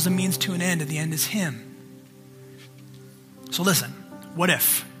Bible's a means to an end, and the end is him. So listen, what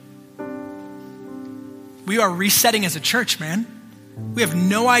if? We are resetting as a church, man. We have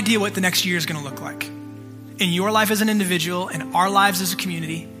no idea what the next year is going to look like. In your life as an individual, in our lives as a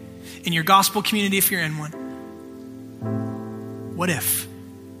community, in your gospel community if you're in one. What if?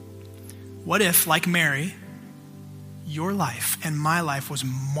 What if, like Mary, your life and my life was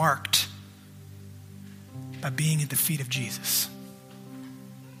marked by being at the feet of Jesus?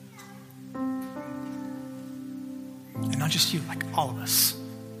 And not just you, all of us.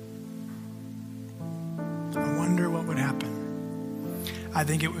 I wonder what would happen. I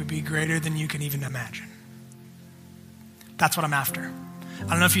think it would be greater than you can even imagine. That's what I'm after. I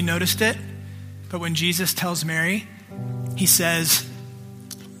don't know if you noticed it, but when Jesus tells Mary, he says,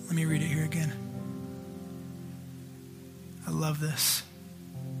 let me read it here again. I love this.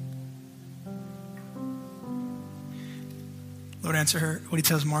 Lord, answer her what he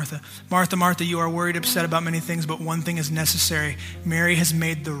tells Martha. Martha, Martha, you are worried, upset about many things, but one thing is necessary. Mary has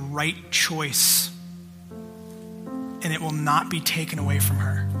made the right choice, and it will not be taken away from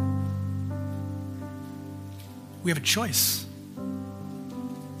her. We have a choice.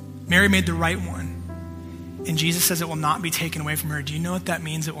 Mary made the right one, and Jesus says it will not be taken away from her. Do you know what that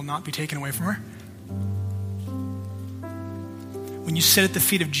means, it will not be taken away from her? When you sit at the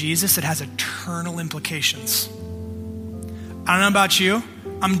feet of Jesus, it has eternal implications. I don't know about you,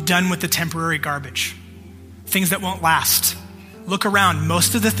 I'm done with the temporary garbage. Things that won't last. Look around,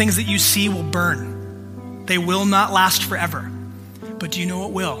 most of the things that you see will burn. They will not last forever. But do you know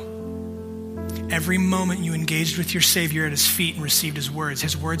what will? Every moment you engaged with your Savior at his feet and received his words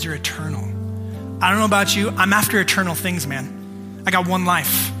are eternal. I don't know about you. I'm after eternal things, man. I got one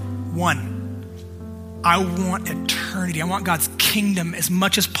life. One. I want eternity. I want God's kingdom as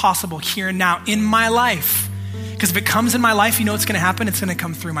much as possible here and now in my life. Because if it comes in my life, you know what's going to happen? It's going to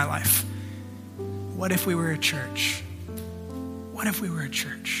come through my life. What if we were a church? What if we were a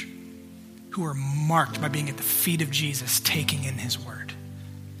church who were marked by being at the feet of Jesus, taking in his word?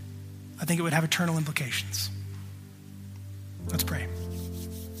 I think it would have eternal implications. Let's pray.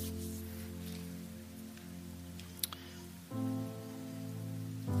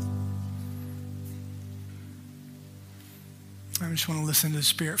 I just want to listen to the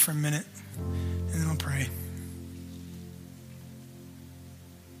Spirit for a minute, and then I'll pray.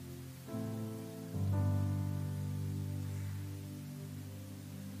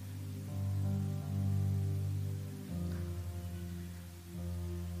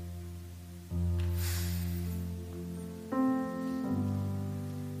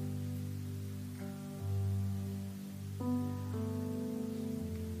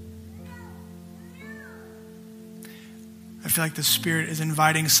 I feel like the Spirit is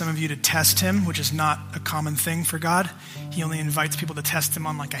inviting some of you to test him, which is not a common thing for God. He only invites people to test him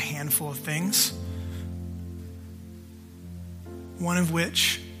on like a handful of things. One of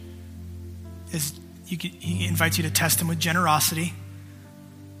which is he invites you to test him with generosity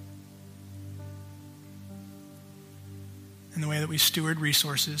in the way that we steward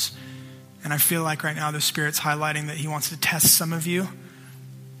resources. And I feel like right now the Spirit's highlighting that he wants to test some of you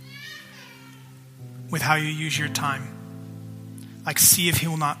with how you use your time. Like, see if he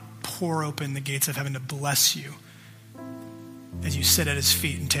will not pour open the gates of heaven to bless you as you sit at his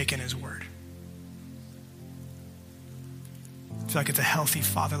feet and take in his word. I feel like it's a healthy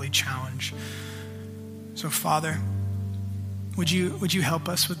fatherly challenge. So, Father, would you help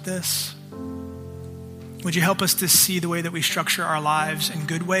us with this? Would you help us to see the way that we structure our lives in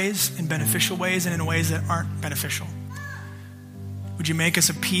good ways, in beneficial ways, and in ways that aren't beneficial? Would you make us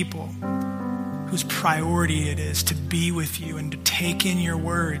a people whose priority it is to be with you and to take in your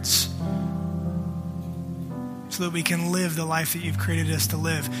words so that we can live the life that you've created us to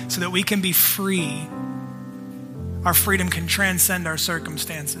live, so that we can be free. Our freedom can transcend our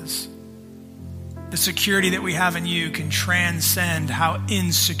circumstances. The security that we have in you can transcend how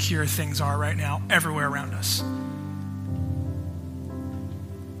insecure things are right now everywhere around us.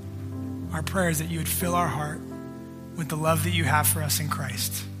 Our prayer is that you would fill our heart with the love that you have for us in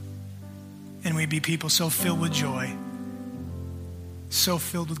Christ. And we'd be people so filled with joy, so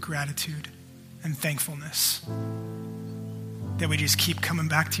filled with gratitude and thankfulness that we just keep coming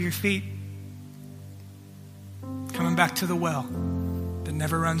back to your feet, coming back to the well that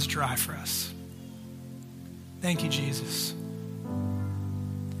never runs dry for us. Thank you, Jesus.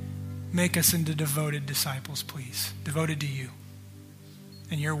 Make us into devoted disciples, please. Devoted to you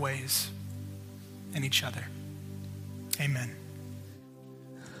and your ways and each other. Amen.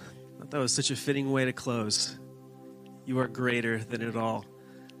 That was such a fitting way to close. You are greater than it all.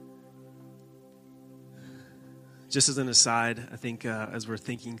 Just as an aside, I think as we're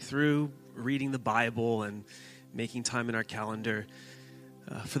thinking through reading the Bible and making time in our calendar,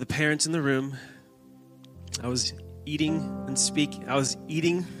 for the parents in the room, I was eating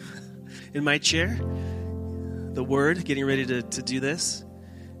in my chair, the Word, getting ready to do this,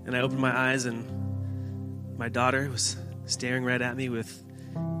 and I opened my eyes and my daughter was staring right at me with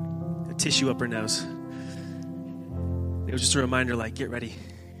tissue up her nose. It was just a reminder, like, get ready.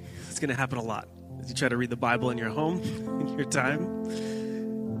 It's going to happen a lot as you try to read the Bible in your home, in your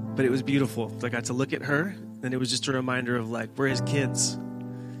time. But it was beautiful. I got to look at her, and it was just a reminder of, like, we're his kids.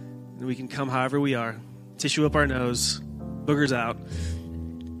 And we can come however we are. Tissue up our nose, boogers out.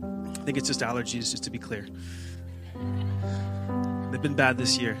 I think it's just allergies, just to be clear. They've been bad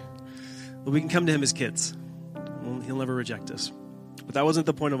this year. But we can come to him as kids. He'll never reject us. But that wasn't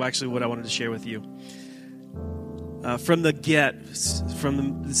the point of actually what I wanted to share with you. From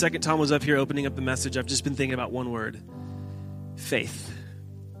the second Tom was up here opening up the message, I've just been thinking about one word: faith.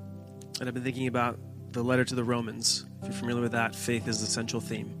 And I've been thinking about the letter to the Romans. If you're familiar with that, faith is the central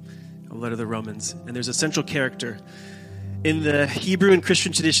theme of the letter to the Romans. And there's a central character in the Hebrew and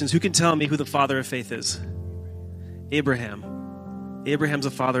Christian traditions. Who can tell me who the father of faith is? Abraham. Abraham's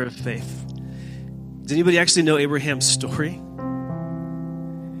a father of faith. Does anybody actually know Abraham's story?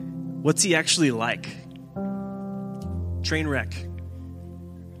 What's he actually like? Train wreck.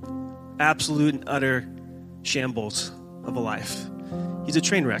 Absolute and utter shambles of a life. He's a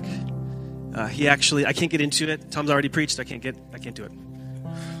train wreck. I can't get into it. Tom's already preached. I can't do it.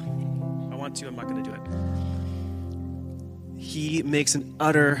 I want to, I'm not going to do it. he makes an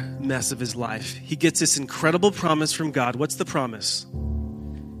utter mess of his life. He gets this incredible promise from God. What's the promise?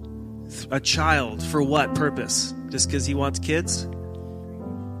 A child. For what purpose? Just because he wants kids?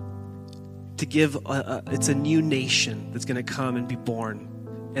 To give, it's a new nation that's going to come and be born.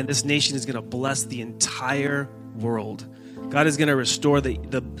 And this nation is going to bless the entire world. God is going to restore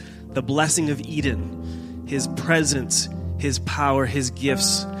the blessing of Eden, his presence, his power, his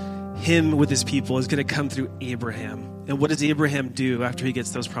gifts. Him with his people is going to come through Abraham. And what does Abraham do after he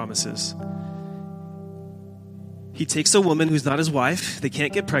gets those promises? He takes a woman who's not his wife. They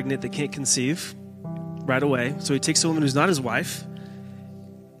can't get pregnant. They can't conceive right away. So he takes a woman who's not his wife,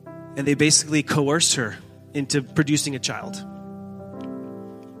 and they basically coerce her into producing a child.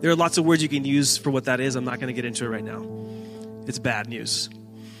 There are lots of words you can use for what that is. I'm not going to get into it right now. It's bad news.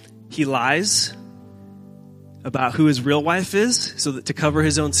 He lies about who his real wife is so that to cover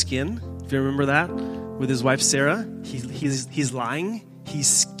his own skin. If you remember that with his wife Sarah, he's lying, he's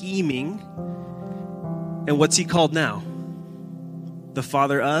scheming. And what's he called now? The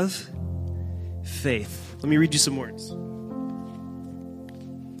father of faith. Let me read you some words.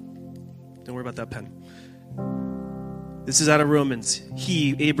 Don't worry about that pen. This is out of Romans.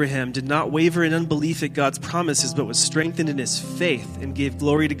 He, Abraham, did not waver in unbelief at God's promises, but was strengthened in his faith and gave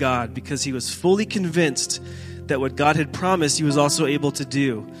glory to God because he was fully convinced that what God had promised he was also able to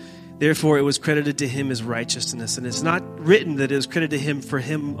do. Therefore, it was credited to him as righteousness. And it's not written that it was credited to him for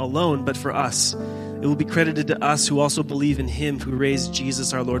him alone, but for us. It will be credited to us who also believe in him who raised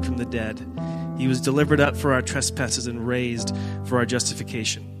Jesus our Lord from the dead. He was delivered up for our trespasses and raised for our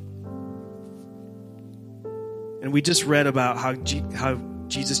justification. And we just read about how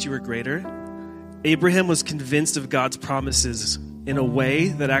Jesus, you were greater. Abraham was convinced of God's promises in a way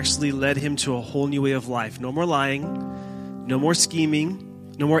that actually led him to a whole new way of life. No more lying, no more scheming,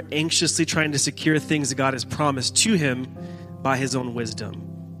 no more anxiously trying to secure things that God has promised to him by his own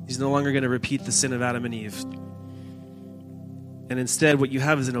wisdom. He's no longer going to repeat the sin of Adam and Eve. And instead, what you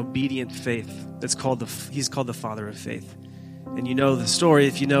have is an obedient faith. He's called the father of faith. And you know the story.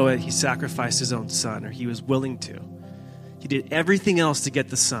 If you know it, he sacrificed his own son, or he was willing to. He did everything else to get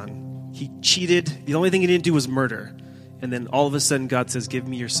the son. He cheated. The only thing he didn't do was murder. And then all of a sudden, God says, give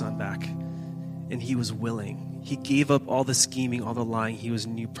me your son back. And he was willing. He gave up all the scheming, all the lying. He was a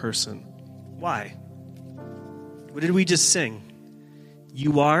new person. Why? What did we just sing?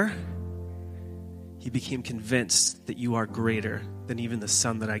 You are. He became convinced that you are greater than even the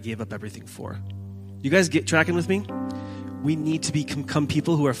son that I gave up everything for. You guys get tracking with me? We need to become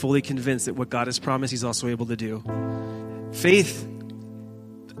people who are fully convinced that what God has promised, he's also able to do. Faith,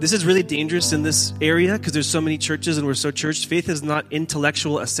 this is really dangerous in this area because there's so many churches and we're so churched. Faith is not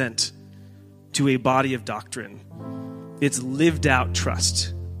intellectual assent to a body of doctrine. It's lived out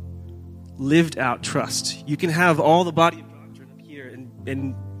trust. Lived out trust. You can have all the body of doctrine up here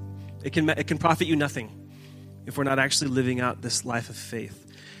and it can profit you nothing if we're not actually living out this life of faith.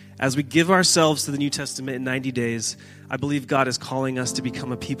 As we give ourselves to the New Testament in 90 days, I believe God is calling us to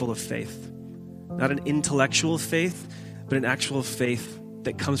become a people of faith. Not an intellectual faith, but an actual faith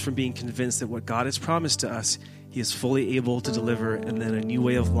that comes from being convinced that what God has promised to us, he is fully able to deliver, and then a new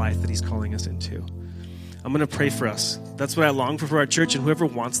way of life that he's calling us into. I'm going to pray for us. That's what I long for our church, and whoever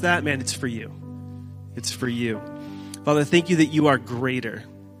wants that, man, it's for you. It's for you. Father, thank you that you are greater.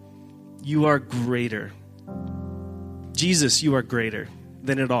 You are greater. Jesus, you are greater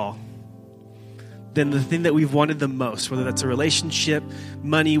than it all. Than the thing that we've wanted the most, whether that's a relationship,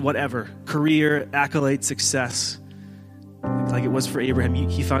 money, whatever, career, accolade, success. Like it was for Abraham,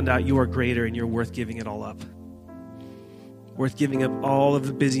 he found out you are greater and you're worth giving it all up. Worth giving up all of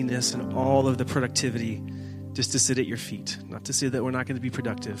the busyness and all of the productivity just to sit at your feet. Not to say that we're not going to be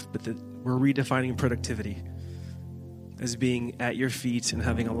productive, but that we're redefining productivity as being at your feet and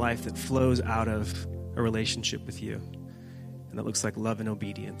having a life that flows out of a relationship with you. And that looks like love and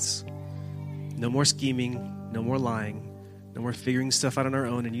obedience. No more scheming, no more lying, no more figuring stuff out on our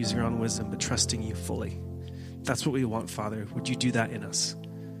own and using our own wisdom, but trusting you fully. That's what we want, Father. Would you do that in us?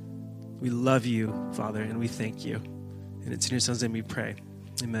 We love you, Father, and we thank you. And it's in your son's name we pray.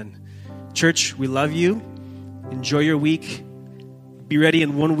 Amen. Church, we love you. Enjoy your week. Be ready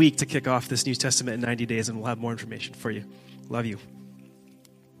in 1 week to kick off this New Testament in 90 days, and we'll have more information for you. Love you.